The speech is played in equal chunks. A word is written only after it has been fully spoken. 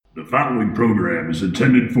The following program is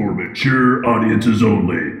intended for mature audiences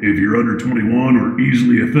only. If you're under 21 or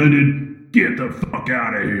easily offended, get the fuck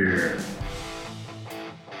out of here.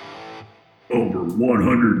 Over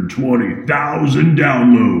 120,000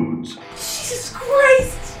 downloads. Jesus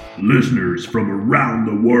Christ! Listeners from around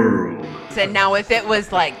the world. And now if it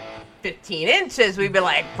was like 15 inches, we'd be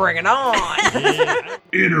like, bring it on.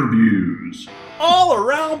 Interviews. All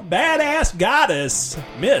around badass goddess,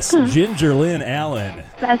 Miss Ginger Lynn Allen.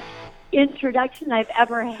 Best introduction I've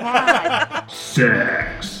ever had.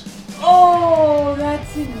 Sex. Oh,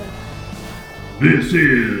 that's enough. This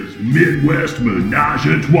is Midwest Menage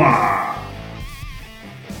a Trois.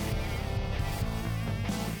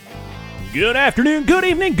 Good afternoon, good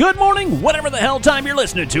evening, good morning, whatever the hell time you're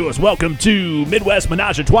listening to us. Welcome to Midwest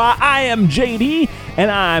Menage a Trois. I am JD, and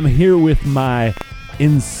I'm here with my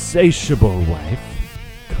insatiable wife,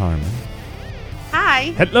 Carmen.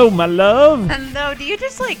 Hi. Hello, my love. Hello. Do you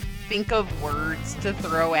just like think of words to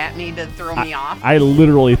throw at me to throw me off? I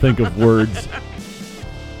literally think of words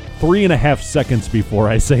 3.5 seconds before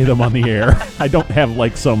I say them on the air. I don't have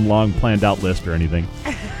like some long planned out list or anything.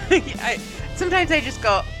 Sometimes I just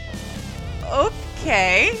go,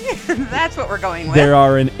 okay, that's what we're going with. There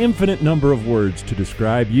are an infinite number of words to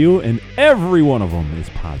describe you, and every one of them is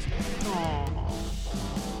positive. Aw,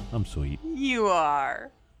 I'm sweet. you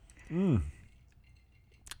are.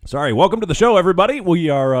 Sorry, welcome to the show, everybody. We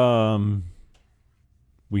are,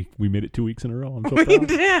 we made it 2 weeks in a row. I'm so We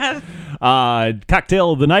proud. did.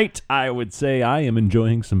 Cocktail of the night, I would say I am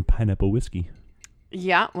enjoying some pineapple whiskey.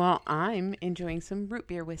 Yeah, well, I'm enjoying some root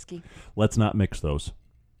beer whiskey. Let's not mix those.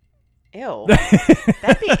 Ew.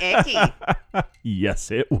 That'd be icky.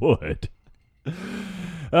 Yes, it would.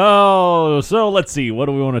 Oh, so let's see. What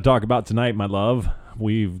do we want to talk about tonight, my love?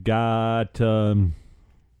 We've got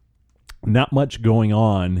not much going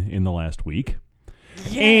on in the last week.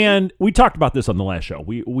 Yay. And we talked about this on the last show.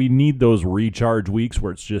 We need those recharge weeks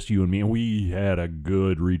where it's just you and me, and we had a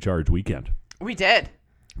good recharge weekend. We did.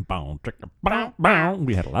 Bow, chicka, bow, bow.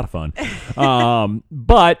 We had a lot of fun.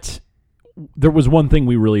 But there was one thing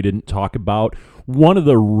we really didn't talk about. One of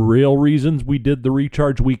the real reasons we did the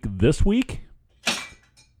recharge week this week.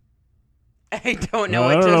 I don't know.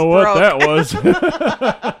 I It don't just know what broke. that was.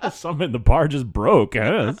 Something in the bar just broke.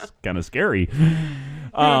 That's kind of scary.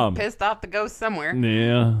 Pissed off the ghost somewhere.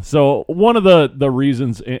 Yeah. So one of the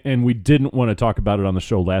reasons, and we didn't want to talk about it on the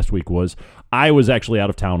show last week, was I was actually out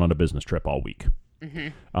of town on a business trip all week.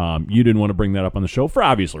 Mm-hmm. You didn't want to bring that up on the show for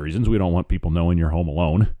obvious reasons. We don't want people knowing you're home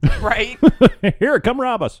alone. Right? Here, come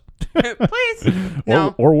rob us. Please.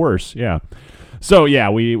 No. Or worse, yeah. So yeah,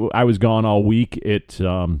 I was gone all week.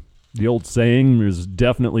 The old saying is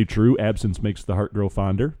definitely true. Absence makes the heart grow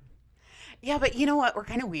fonder. Yeah, but you know what? We're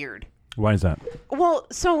kind of weird. Why is that? Well,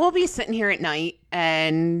 so we'll be sitting here at night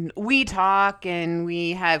and we talk and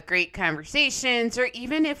we have great conversations, or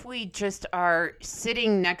even if we just are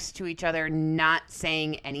sitting next to each other, not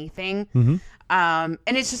saying anything. Mm-hmm.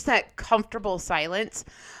 And it's just that comfortable silence.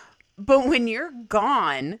 But when you're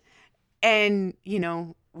gone and, you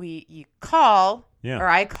call, Yeah. or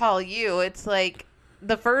I call you, it's like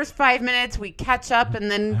the first 5 minutes we catch up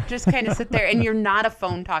and then just kind of sit there, and you're not a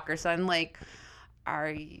phone talker. So I'm like, are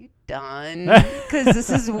you done? Because this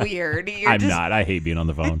is weird. I'm not. I hate being on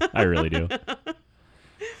the phone. I really do.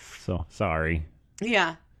 So, sorry.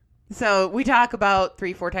 Yeah. So we talk about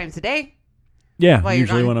 3-4 times a day. Yeah, While you're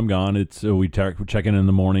usually gone? when I'm gone, it's we check in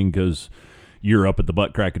the morning because you're up at the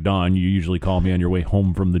butt crack of dawn. You usually call me on your way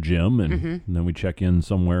home from the gym, and then we check in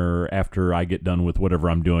somewhere after I get done with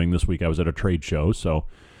whatever I'm doing. This week I was at a trade show, so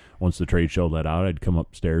once the trade show let out, I'd come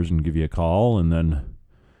upstairs and give you a call, and then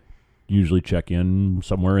usually check in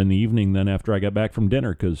somewhere in the evening then after I got back from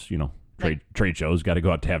dinner because, trade shows, got to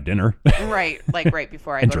go out to have dinner. Right. Like right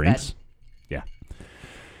before I and go drinks. to bed. Yeah.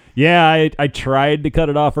 Yeah, I tried to cut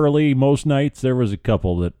it off early most nights. There was a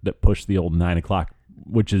couple that pushed the old 9 o'clock,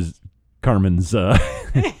 which is Carmen's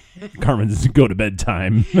Carmen's go to bed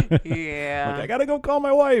time. Yeah. I got to go call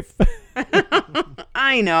my wife.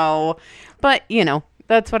 I know. But,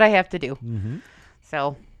 that's what I have to do. Mm-hmm.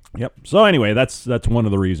 So. Yep. So anyway, that's one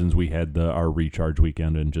of the reasons we had our recharge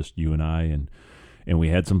weekend, and just you and I, and we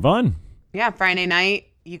had some fun. Yeah, Friday night,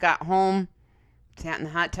 you got home, sat in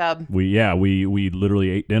the hot tub. We literally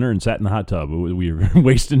ate dinner and sat in the hot tub. We were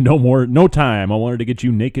wasting no time. I wanted to get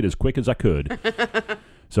you naked as quick as I could.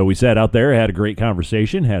 So we sat out there, had a great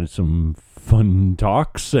conversation, had some fun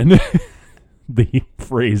talks, and the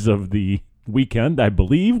phrase of the weekend, I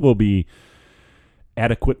believe, will be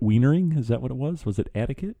adequate wienering. Is that what it was? Was it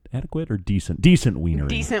adequate or decent? Decent wienering.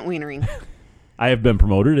 Decent wienering. I have been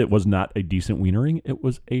promoted. It was not a decent wienering. It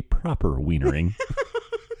was a proper wienering.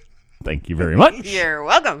 Thank you very much. You're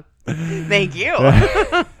welcome. Thank you.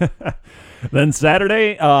 Then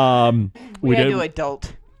Saturday, we had to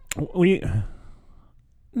adult. We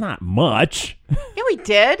not much Yeah, we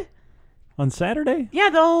did. on Saturday. Yeah,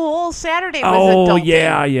 the whole Saturday was Oh adulting.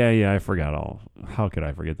 yeah. I forgot all. How could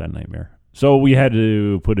I forget that nightmare? So we had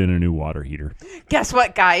to put in a new water heater. Guess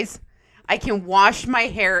what, guys? I can wash my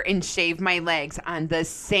hair and shave my legs on the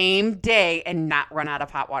same day and not run out of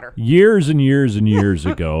hot water. Years and years and years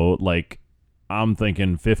ago, like I'm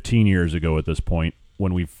thinking 15 years ago at this point,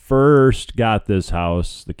 when we first got this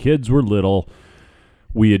house, the kids were little.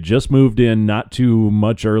 We had just moved in not too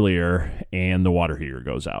much earlier, and the water heater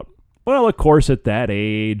goes out. Well, of course, at that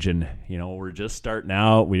age, and we're just starting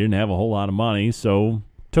out, we didn't have a whole lot of money, so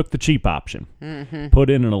took the cheap option. Put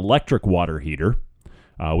in an electric water heater.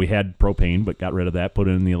 We had propane, but got rid of that, put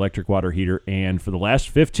in the electric water heater, and for the last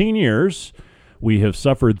 15 years, we have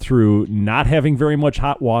suffered through not having very much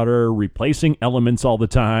hot water, replacing elements all the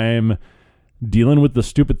time, dealing with the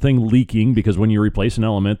stupid thing leaking, because when you replace an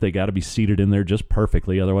element, they got to be seated in there just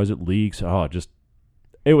perfectly, otherwise it leaks.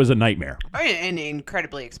 It was a nightmare. And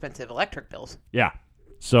incredibly expensive electric bills. Yeah.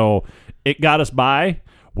 So it got us by.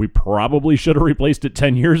 We probably should have replaced it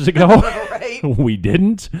 10 years ago. Right. We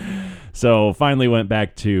didn't. So finally went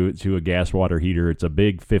back to a gas water heater. It's a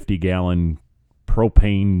big 50-gallon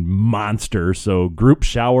propane monster. So group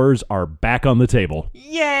showers are back on the table.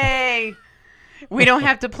 Yay! We don't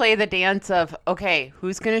have to play the dance of, okay,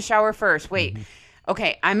 who's going to shower first? Wait.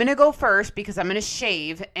 Okay, I'm going to go first because I'm going to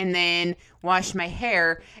shave and then wash my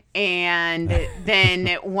hair. And then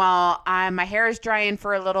while my hair is drying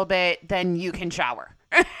for a little bit, then you can shower.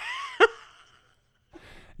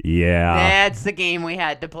 Yeah. That's the game we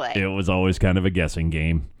had to play. It was always kind of a guessing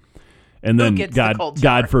game. And Who then, gets the cold shower?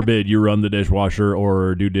 God forbid, you run the dishwasher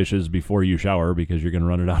or do dishes before you shower because you're going to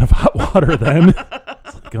run it out of hot water then.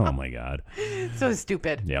 It's like, oh, my God. So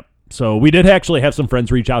stupid. Yep. So we did actually have some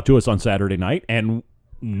friends reach out to us on Saturday night, and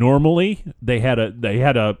normally they had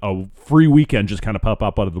a free weekend just kind of pop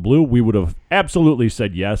up out of the blue. We would have absolutely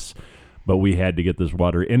said yes, but we had to get this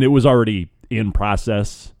water, and it was already in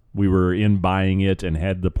process. We were in buying it and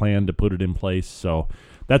had the plan to put it in place. So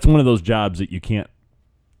that's one of those jobs that you can't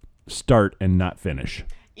start and not finish.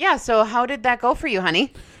 Yeah, so how did that go for you,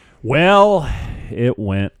 honey? Well, it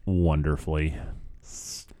went wonderfully.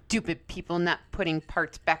 Stupid people not putting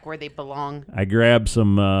parts back where they belong. I grabbed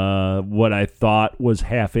some what I thought was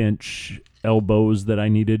half-inch elbows that I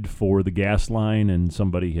needed for the gas line, and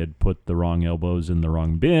somebody had put the wrong elbows in the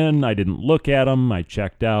wrong bin. I didn't look at them. I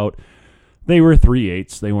checked out. They were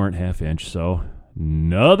 3/8. They weren't half-inch, so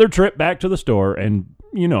another trip back to the store. And,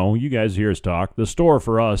 you guys hear us talk. The store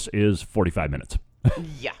for us is 45 minutes.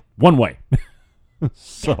 Yeah. One way.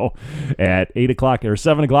 So at 8 o'clock or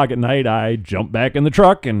 7 o'clock at night, I jump back in the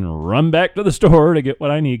truck and run back to the store to get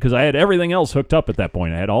what I need, because I had everything else hooked up at that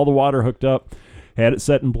point. I had all the water hooked up, had it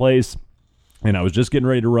set in place, and I was just getting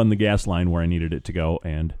ready to run the gas line where I needed it to go.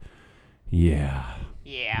 And Yeah.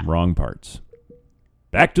 wrong parts.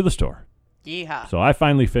 Back to the store. Yeah. So I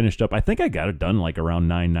finally finished up. I think I got it done like around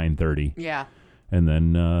 9:30. Yeah. And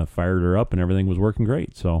then fired her up, and everything was working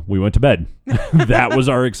great. So we went to bed. That was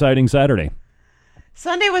our exciting Saturday.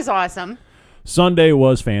 Sunday was awesome. Sunday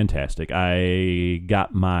was fantastic. I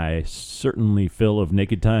got my certainly fill of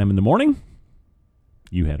naked time in the morning.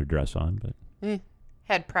 You had a dress on, but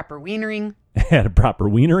Had proper wienering. had a proper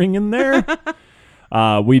wienering in there.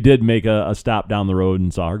 We did make a stop down the road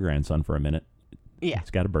and saw our grandson for a minute. Yeah.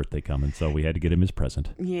 He's got a birthday coming, so we had to get him his present.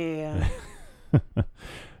 Yeah.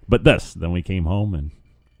 But then we came home and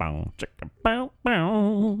bow, chicka, bow,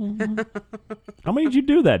 bow. How many did you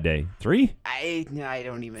do that day? 3? I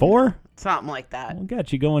don't even 4? know. Something like that. Well,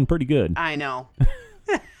 got you going pretty good. I know.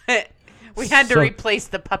 We had to So- replace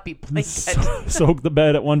the puppy blanket. Soaked the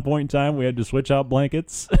bed at one point in time. We had to switch out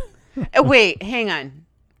blankets. Wait, hang on.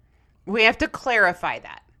 We have to clarify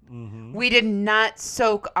that. Mm-hmm. We did not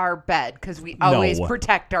soak our bed because we always No.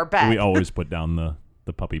 protect our bed. We always put down the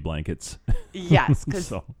puppy blankets. Yes, because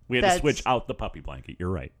So we had to switch out the puppy blanket. You're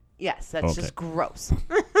right. yes, that's Okay. just gross.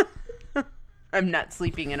 I'm not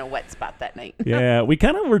sleeping in a wet spot that night. Yeah, we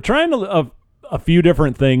kind of were trying to a few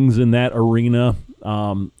different things in that arena.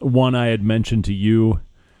 One I had mentioned to you.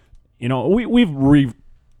 We've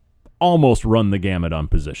almost run the gamut on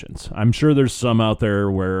positions. I'm sure there's some out there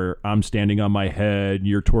where I'm standing on my head,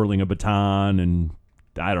 you're twirling a baton, and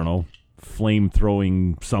I don't know, flame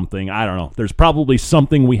throwing something. I don't know. There's probably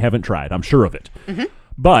something we haven't tried. I'm sure of it. Mm-hmm.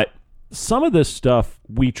 But some of this stuff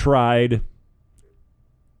we tried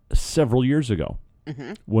several years ago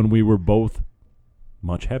when we were both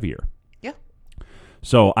much heavier. Yeah.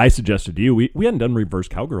 So I suggested to you, we hadn't done reverse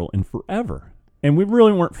cowgirl in forever. And we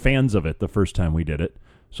really weren't fans of it the first time we did it.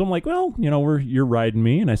 So I'm like, well, you're riding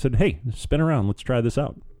me. And I said, hey, spin around. Let's try this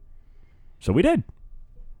out. So we did.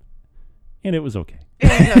 And it was okay. It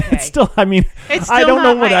was okay. It's still, I still don't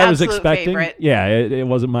know not what my I was absolute expecting. favorite. Yeah, it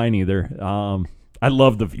wasn't mine either. I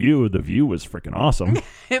love the view. The view was freaking awesome.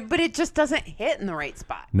 But it just doesn't hit in the right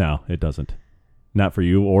spot. No, it doesn't. Not for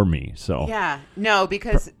you or me. So Yeah. No,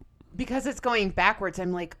 because it's going backwards.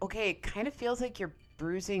 I'm like, okay, it kind of feels like you're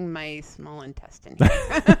bruising my small intestine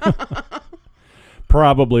here.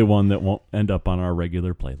 probably one that won't end up on our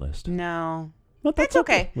regular playlist. No. But That's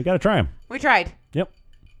okay. We got to try them. We tried. Yep.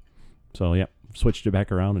 So, yeah, switched it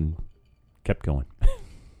back around and kept going.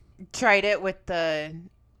 Tried it with the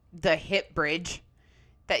hip bridge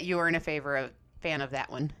that you weren't fan of that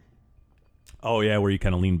one. Oh, yeah, where you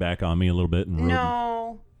kind of lean back on me a little bit. And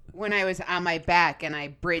No. When I was on my back and I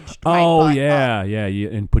bridged my butt Oh, up. yeah,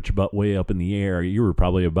 and put your butt way up in the air. You were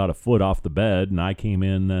probably about a foot off the bed, and I came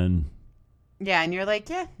in then. Yeah, and you're like,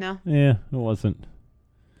 yeah, no. Yeah, it wasn't.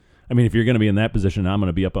 I mean, if you're going to be in that position, I'm going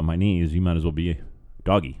to be up on my knees. You might as well be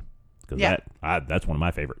doggy. Because that's one of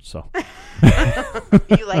my favorites. So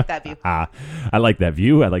You like that view. I like that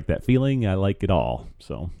view. I like that feeling. I like it all.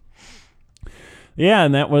 So yeah,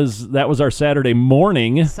 and that was our Saturday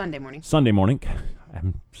morning. Sunday morning.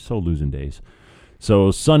 I'm so losing days.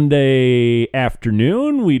 So Sunday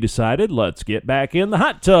afternoon, we decided let's get back in the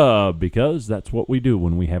hot tub because that's what we do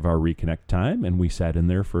when we have our reconnect time, and we sat in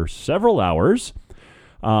there for several hours.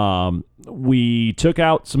 We took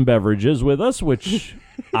out some beverages with us, which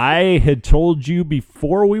I had told you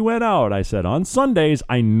before we went out. I said on Sundays,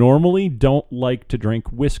 I normally don't like to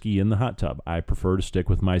drink whiskey in the hot tub. I prefer to stick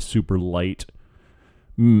with my super light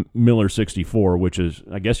Miller 64, which is,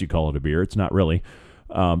 I guess you call it a beer. It's not really.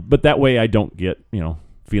 But that way I don't get,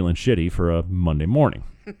 feeling shitty for a Monday morning.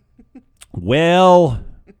 Well,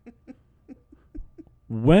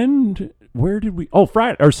 where did we? Oh,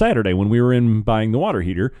 Friday or Saturday when we were in buying the water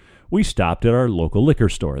heater, we stopped at our local liquor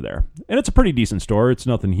store there. And it's a pretty decent store. It's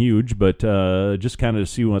nothing huge, but just kind of to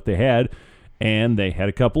see what they had. And they had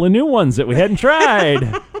a couple of new ones that we hadn't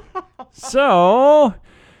tried. So,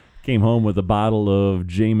 came home with a bottle of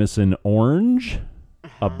Jameson Orange,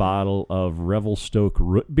 a bottle of Revelstoke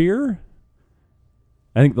Root Beer.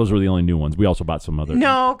 I think those were the only new ones. We also bought some other.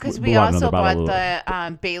 No, because we also bought of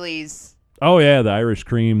the Bailey's. Oh yeah, the Irish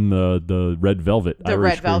cream, the red velvet. The Irish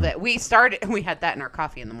red cream. velvet. We had that in our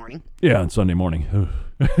coffee in the morning. Yeah, on Sunday morning.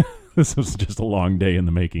 This was just a long day in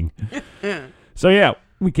the making. So yeah,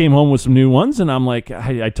 we came home with some new ones, and I'm like,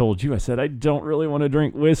 I told you, I said I don't really want to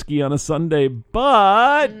drink whiskey on a Sunday,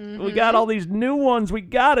 but we got all these new ones we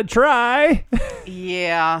gotta try.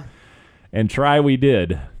 Yeah. And try we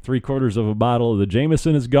did. 3/4 of a bottle of the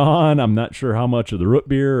Jameson is gone. I'm not sure how much of the root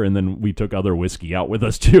beer, and then we took other whiskey out with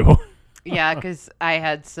us too. Yeah, because I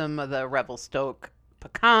had some of the Revelstoke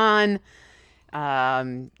pecan.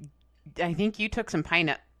 I think you took some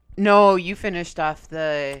pineapple. No, you finished off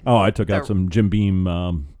the. Oh, I took out some Jim Beam,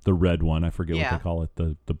 the red one. I forget what Yeah. they call it,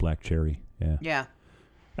 the black cherry. Yeah. Yeah.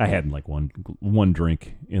 I had like one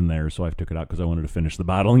drink in there, so I took it out because I wanted to finish the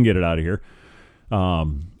bottle and get it out of here.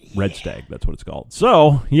 Red Stag, that's what it's called.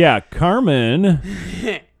 So, yeah, Carmen,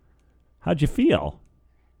 how'd you feel?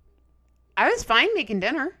 I was fine making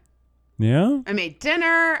dinner. Yeah? I made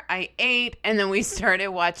dinner, I ate, and then we started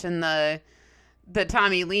watching the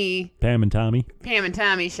Tommy Lee, Pam and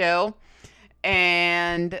Tommy show.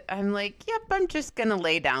 And I'm like, yep, I'm just going to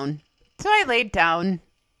lay down. So I laid down.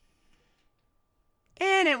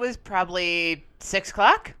 And it was probably 6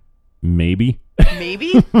 o'clock. Maybe.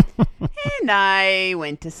 And I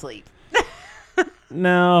went to sleep.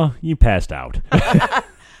 No, you passed out. I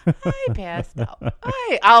passed out.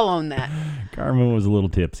 I'll own that. Carmen was a little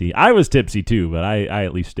tipsy. I was tipsy too, but I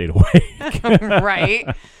at least stayed awake. Right.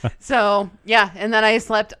 So, yeah. And then I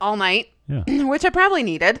slept all night, Yeah. which I probably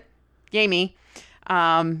needed. Yay me.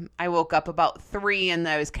 I woke up about 3 and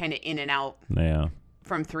I was kind of in and out Yeah.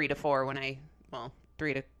 from 3 to 4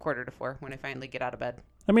 3 to quarter to 4 when I finally get out of bed.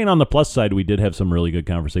 I mean, on the plus side, we did have some really good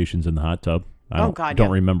conversations in the hot tub. I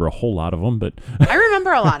don't remember a whole lot of them, but I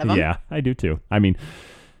remember a lot of them. yeah, I do too. I mean,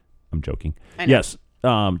 I'm joking. I know. Yes.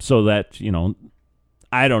 So that,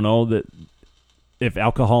 I don't know that if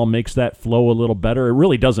alcohol makes that flow a little better. It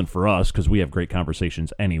really doesn't for us because we have great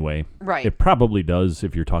conversations anyway. Right. It probably does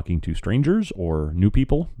if you're talking to strangers or new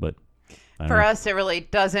people, but I don't For know. us, it really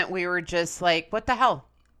doesn't. We were just like, what the hell?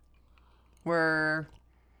 We're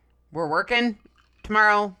working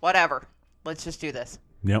tomorrow, whatever. Let's just do this.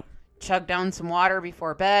 Yep. Chugged down some water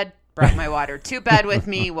before bed, brought my water to bed with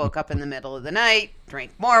me, woke up in the middle of the night,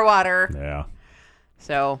 drank more water. Yeah.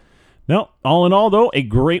 So, No, all in all, though, a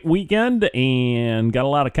great weekend and got a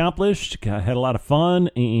lot accomplished, had a lot of fun,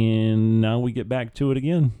 and now we get back to it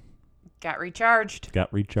again. got recharged.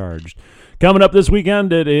 Got recharged. Coming up this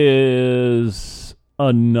weekend, it is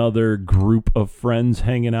another group of friends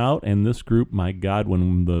hanging out, and this group, my God,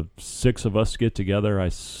 when the 6 of us get together, I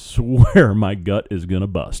swear my gut is going to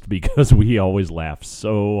bust because we always laugh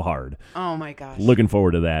so hard. Oh, my gosh. Looking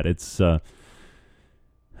forward to that. It's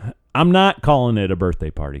I'm not calling it a birthday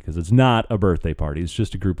party because it's not a birthday party. It's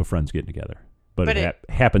just a group of friends getting together. But it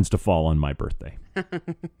happens to fall on my birthday,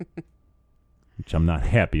 which I'm not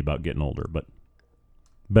happy about getting older, but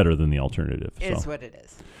better than the alternative. Is what it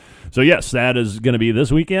is. So, yes, that is going to be this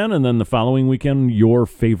weekend. And then the following weekend, your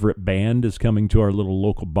favorite band is coming to our little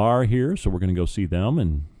local bar here. So we're going to go see them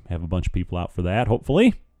and have a bunch of people out for that,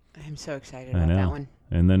 hopefully. I'm so excited about that one.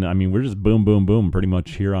 And then, I mean, we're just boom, boom, boom pretty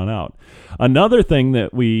much here on out. Another thing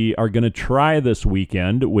that we are going to try this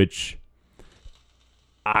weekend, which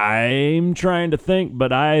I'm trying to think,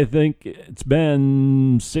 but I think it's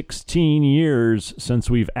been 16 years since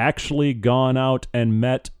we've actually gone out and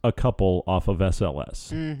met a couple off of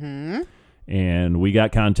SLS. Mm-hmm. And we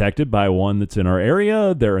got contacted by one that's in our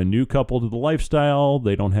area. They're a new couple to the lifestyle.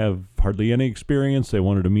 They don't have hardly any experience. They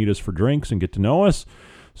wanted to meet us for drinks and get to know us.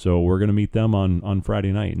 So we're going to meet them on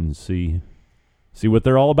Friday night and see what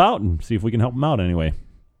they're all about and see if we can help them out anyway.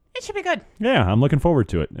 It should be good. Yeah, I'm looking forward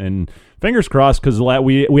to it. And fingers crossed, because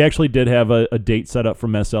we actually did have a date set up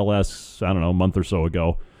from SLS, I don't know, a month or so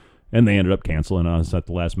ago, and they ended up canceling on us at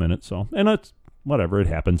the last minute. So, and it's whatever, it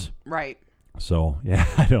happens. Right. So, yeah,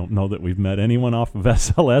 I don't know that we've met anyone off of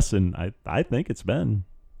SLS, and I think it's been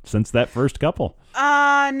since that first couple.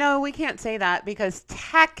 No, we can't say that because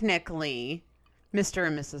technically Mr.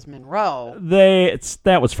 and Mrs. Monroe.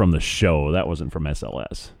 That was from the show. That wasn't from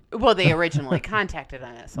SLS. Well, they originally contacted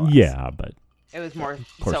on SLS. Yeah, but it was more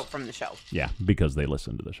so from the show. Yeah, because they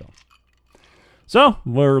listened to the show. So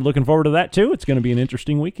we're looking forward to that too. It's going to be an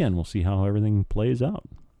interesting weekend. We'll see how everything plays out.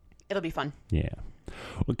 It'll be fun. Yeah.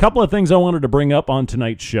 A couple of things I wanted to bring up on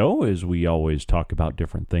tonight's show is we always talk about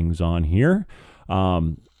different things on here.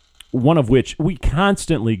 One of which we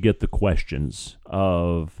constantly get the questions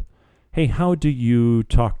of, hey, how do you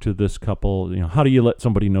talk to this couple? You know, how do you let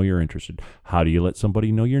somebody know you're interested? How do you let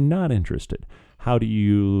somebody know you're not interested? How do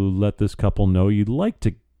you let this couple know you'd like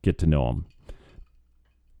to get to know them?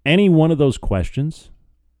 Any one of those questions,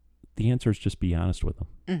 the answer is just be honest with them.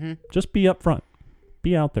 Mm-hmm. Just be upfront.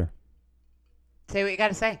 Be out there. Say what you got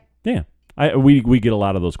to say. Yeah. We get a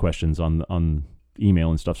lot of those questions on email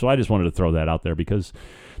and stuff, so I just wanted to throw that out there because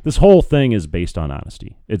this whole thing is based on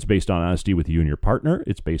honesty. It's based on honesty with you and your partner.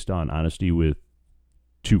 It's based on honesty with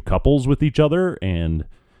two couples with each other, and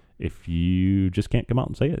if you just can't come out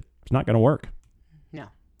and say it, it's not going to work. No.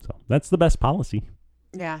 So that's the best policy.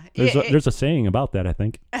 Yeah. There's a saying about that, I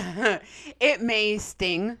think. It may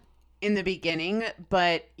sting in the beginning,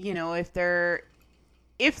 but, you know, if they're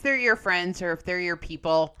your friends or if they're your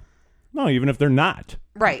people. No, even if they're not.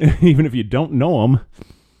 Right. Even if you don't know them.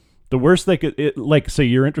 The worst they could, like, say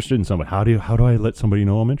you're interested in somebody. How do I let somebody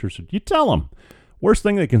know I'm interested? You tell them. Worst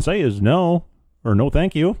thing they can say is no, or no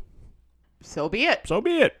thank you. So be it. So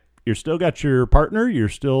be it. You're still got your partner. You're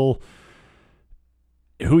still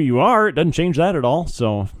who you are. It doesn't change that at all.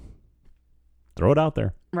 So throw it out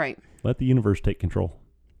there. Right. Let the universe take control.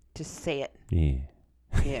 Just say it. Yeah.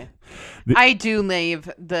 Yeah. I do leave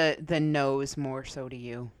the no's more so to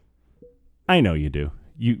you. I know you do.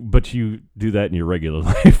 But you do that in your regular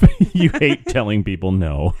life. You hate telling people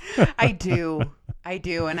no. I do.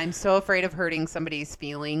 And I'm so afraid of hurting somebody's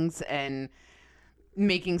feelings and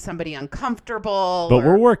making somebody uncomfortable. But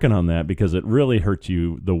we're working on that because it really hurts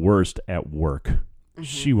you the worst at work. Mm-hmm.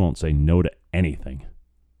 She won't say no to anything.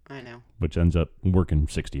 I know. Which ends up working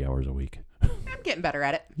 60 hours a week. I'm getting better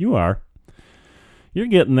at it. You are. You're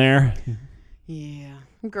getting there. Yeah.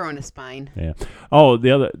 I'm growing a spine. Yeah.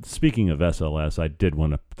 Speaking of SLS, I did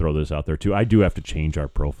want to throw this out there too. I do have to change our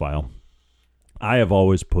profile. I have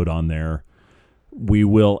always put on there, we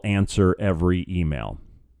will answer every email.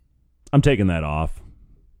 I'm taking that off.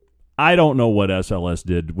 I don't know what SLS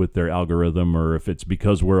did with their algorithm or if it's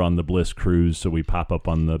because we're on the Bliss Cruise, so we pop up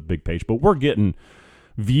on the big page, but we're getting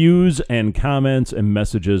views and comments and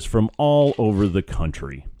messages from all over the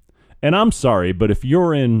country. And I'm sorry, but if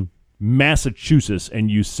you're in Massachusetts and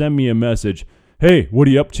you send me a message, hey, what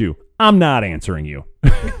are you up to? I'm not answering you.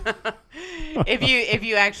 If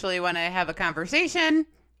you actually want to have a conversation,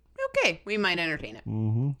 okay, we might entertain it.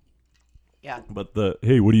 Mm-hmm. Yeah. But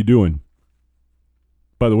hey, what are you doing?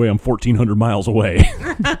 By the way, I'm 1,400 miles away.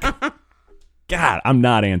 God, I'm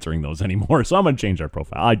not answering those anymore. So I'm going to change our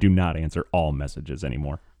profile. I do not answer all messages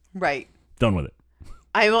anymore. Right. Done with it.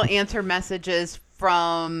 I will answer messages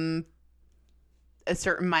from a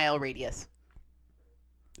certain mile radius.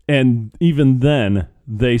 And even then,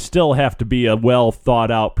 they still have to be a well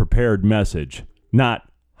thought out, prepared message, not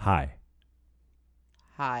hi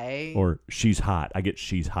or she's hot. I get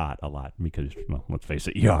she's hot a lot because, well, let's face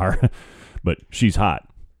it, you are. But she's hot.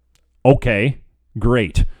 Okay,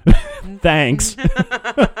 great. Thanks.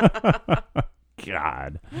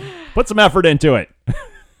 God. Put some effort into it.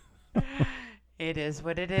 It is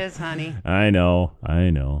what it is, honey. I know.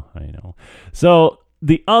 So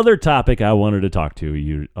the other topic I wanted to talk to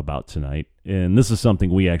you about tonight, and this is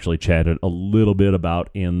something we actually chatted a little bit about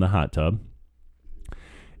in the hot tub.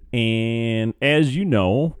 And as you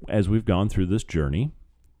know, as we've gone through this journey,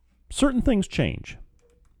 certain things change.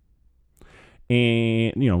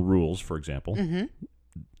 And, rules, for example,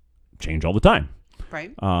 change all the time.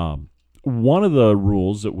 Right. One of the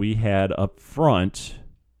rules that we had up front,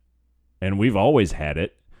 and we've always had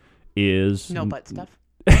it, is... No butt stuff.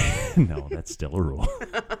 No, that's still a rule.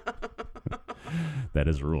 That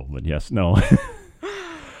is a rule, but yes, no.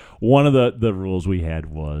 One of the rules we had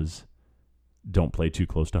was don't play too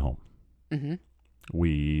close to home. Mm-hmm.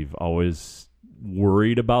 We've always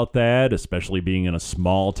worried about that, especially being in a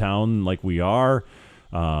small town like we are,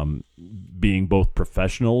 being both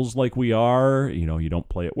professionals like we are. You don't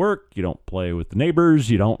play at work, you don't play with the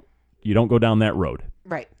neighbors, you don't go down that road.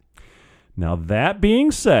 Right. Now, that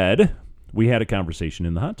being said, we had a conversation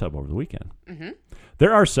in the hot tub over the weekend. Mm-hmm.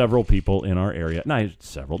 There are several people in our area. Not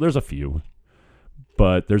several. There's a few.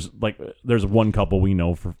 But there's one couple we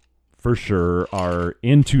know for sure are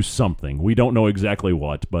into something. We don't know exactly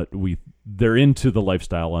what, but they're into the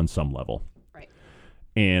lifestyle on some level. Right.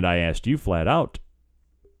 And I asked you flat out,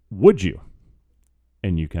 would you?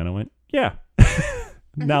 And you kind of went, yeah.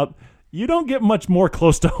 Now, you don't get much more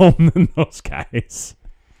close to home than those guys.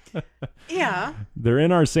 Yeah. They're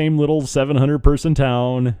in our same little 700-person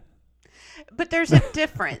town. But there's a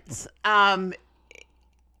difference.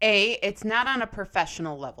 It's not on a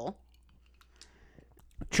professional level.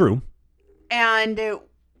 True. And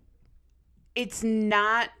it's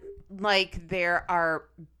not like there are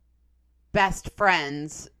best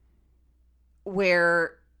friends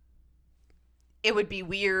where it would be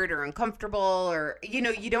weird or uncomfortable or,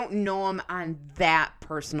 you don't know them on that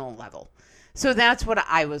personal level. So that's what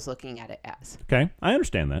I was looking at it as. Okay, I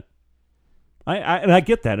understand that. I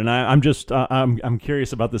get that, and I'm just I'm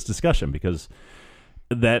curious about this discussion because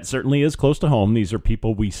that certainly is close to home. These are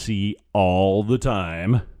people we see all the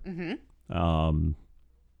time. Mm-hmm.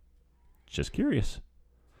 Just curious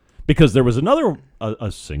because there was another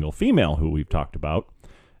a single female who we've talked about,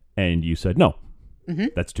 and you said no,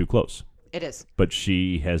 that's too close. It is, but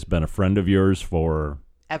she has been a friend of yours for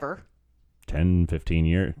ever. 10, 15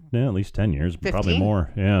 years, at least 10 years, 15? Probably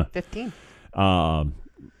more. Yeah. 15.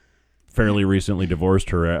 Fairly recently divorced.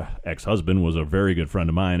 Her ex-husband was a very good friend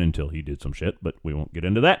of mine until he did some shit, but we won't get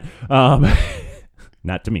into that.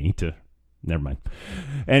 Not to me, never mind.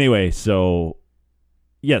 Anyway, so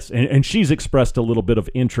yes, and she's expressed a little bit of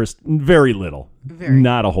interest, very little,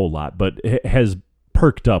 not a whole lot, but has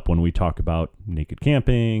perked up when we talk about naked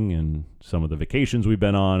camping and some of the vacations we've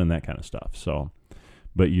been on and that kind of stuff. So,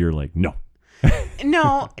 but you're like, no.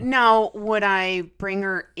 No, now would I bring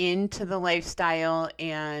her into the lifestyle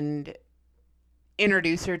and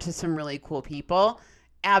introduce her to some really cool people?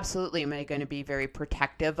 Absolutely. Am I going to be very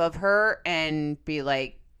protective of her and be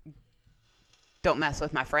like, don't mess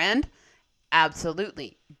with my friend?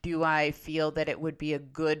 Absolutely. Do I feel that it would be a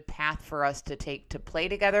good path for us to take to play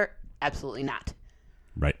together? Absolutely not.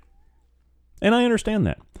 Right. And I understand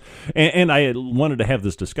that. And I wanted to have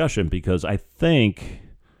this discussion because I think,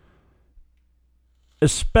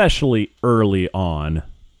 especially early on,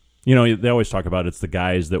 they always talk about it's the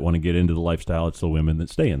guys that want to get into the lifestyle. It's the women that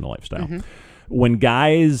stay in the lifestyle. Mm-hmm. When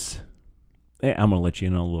guys, I'm going to let you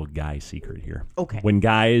in on a little guy secret here. Okay. When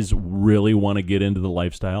guys really want to get into the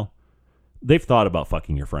lifestyle, they've thought about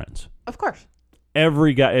fucking your friends. Of course.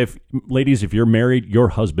 Every guy, ladies, if you're married, your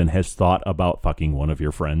husband has thought about fucking one of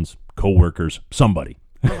your friends, coworkers, somebody.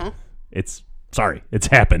 Uh-huh. It's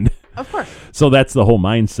happened. Of course. So that's the whole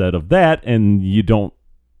mindset of that, and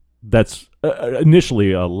that's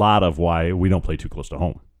initially a lot of why we don't play too close to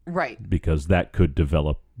home. Right. Because that could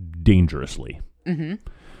develop dangerously. Mm-hmm.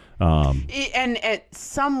 And at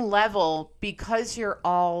some level, because you're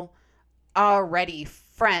all already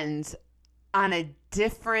friends on a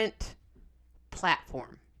different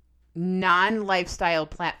platform, non-lifestyle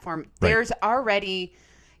platform, right. There's already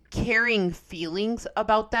caring feelings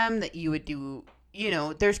about them that you would do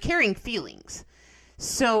there's caring feelings.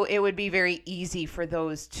 So it would be very easy for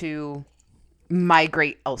those to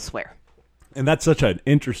migrate elsewhere. And that's such an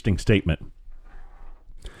interesting statement.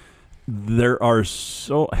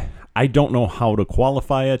 I don't know how to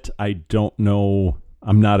qualify it. I don't know.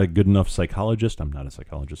 I'm not a good enough psychologist. I'm not a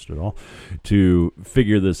psychologist at all to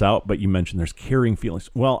figure this out. But you mentioned there's caring feelings.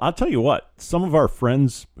 Well, I'll tell you what, some of our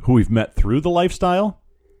friends who we've met through the lifestyle,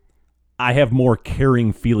 I have more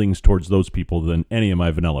caring feelings towards those people than any of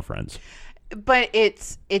my vanilla friends. But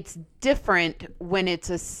it's different when it's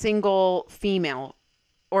a single female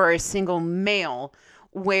or a single male,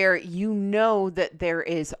 where that there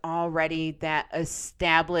is already that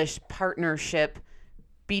established partnership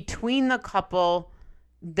between the couple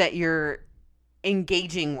that you're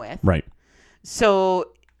engaging with. Right.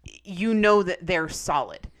 So that they're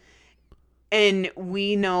solid. And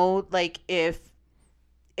we know, like, if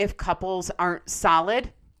couples aren't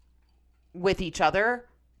solid with each other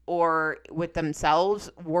or with themselves,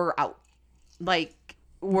 we're out. Like,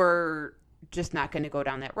 we're just not going to go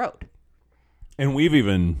down that road. And we've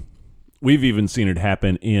even seen it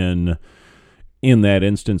happen in that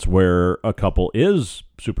instance where a couple is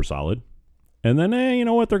super solid, and then you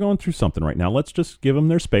know what, they're going through something right now. Let's just give them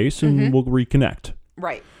their space, and we'll reconnect.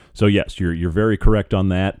 Right. So yes, you're very correct on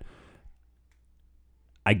that.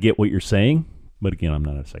 I get what you're saying, but again, I'm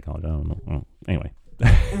not a psychologist. I don't know. Well, anyway,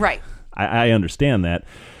 Right. I understand that,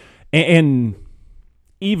 and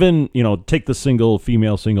even, take the single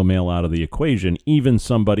female, single male out of the equation, even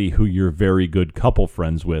somebody who you're very good couple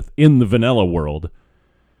friends with in the vanilla world,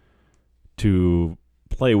 to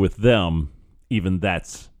play with them, even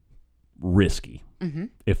that's risky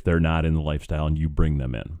if they're not in the lifestyle and you bring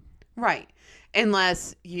them in. Right.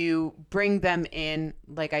 Unless you bring them in,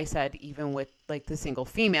 like I said, even with like the single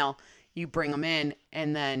female, you bring them in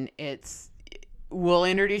and then we'll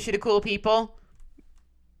introduce you to cool people.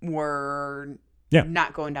 We're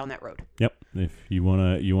not going down that road. Yep. If you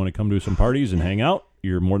wanna come to some parties and hang out,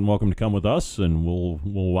 you're more than welcome to come with us, and we'll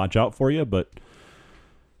watch out for you. But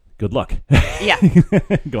good luck. Yeah.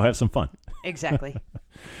 Go have some fun. Exactly.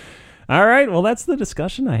 All right. Well, that's the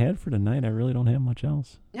discussion I had for tonight. I really don't have much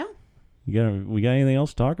else. No. We got anything else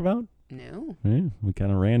to talk about? No. Yeah, we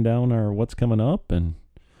kind of ran down our what's coming up and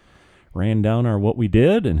ran down our what we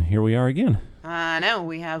did, and here we are again. No,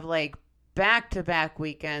 we have like back-to-back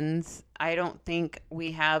weekends. I don't think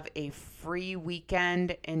we have a free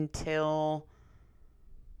weekend until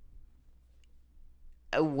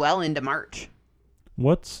well into March. I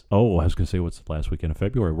was going to say, what's the last weekend of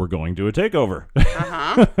February? We're going to a takeover.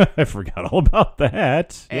 Uh-huh. I forgot all about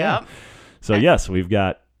that. Yep. Yeah. So, yes, we've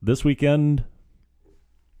got this weekend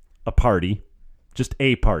a party, just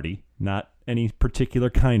a party, not any particular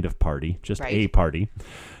kind of party, just a party.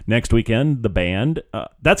 Next weekend, the band.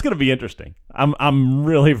 That's going to be interesting. I'm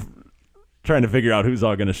really trying to figure out who's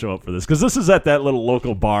all going to show up for this, because this is at that little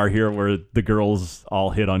local bar here where the girls all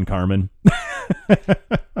hit on Carmen.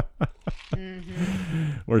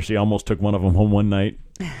 Where she almost took one of them home one night.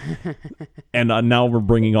 And now we're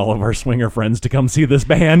bringing all of our swinger friends to come see this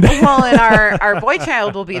band. Well, and our boy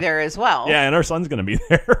child will be there as well. Yeah, and our son's going to be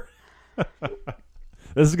there.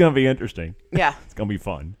 This is going to be interesting. Yeah. It's going to be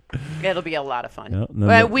fun. It'll be a lot of fun. Yeah,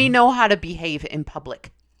 but we know how to behave in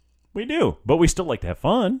public. We do, but we still like to have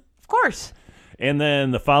fun. Of course. And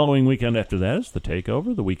then the following weekend after that is the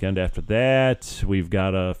takeover. The weekend after that, we've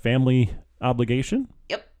got a family obligation.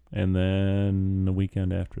 Yep. And then the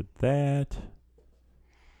weekend after that,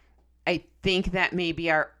 I think that may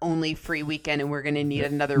be our only free weekend, and we're going to need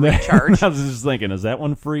another recharge. I was just thinking, is that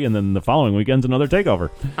one free? And then the following weekend's another takeover.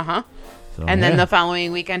 Uh-huh. So, and then the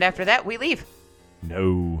following weekend after that, we leave.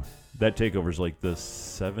 No. That takeover's like the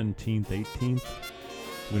 17th, 18th.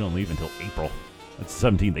 We don't leave until April. That's the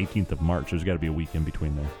 17th, 18th of March. There's got to be a week in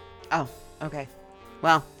between there. Oh, okay.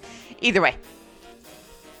 Well, either way.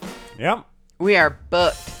 Yep. We are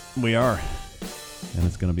booked. We are. And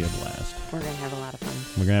it's going to be a blast. We're going to have a lot of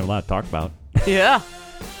fun. We're going to have a lot to talk about. Yeah.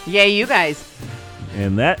 Yay, you guys.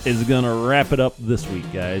 And that is going to wrap it up this week,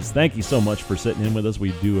 guys. Thank you so much for sitting in with us.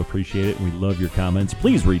 We do appreciate it, and we love your comments.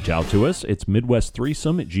 Please reach out to us. It's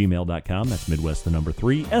MidwestThreesome@gmail.com. That's Midwest, the number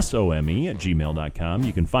 3, SOME@gmail.com.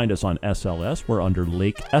 You can find us on SLS. We're under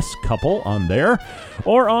Lake S Couple on there.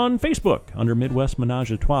 Or on Facebook under Midwest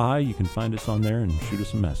Menage a Trois. You can find us on there and shoot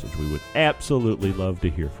us a message. We would absolutely love to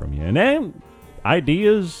hear from you. And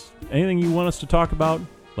ideas, anything you want us to talk about,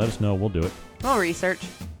 let us know. We'll do it. We'll research.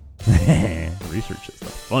 Research is the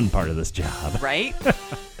fun part of this job. Right?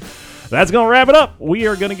 That's going to wrap it up. We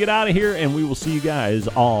are going to get out of here, and we will see you guys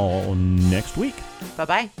all next week.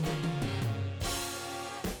 Bye-bye.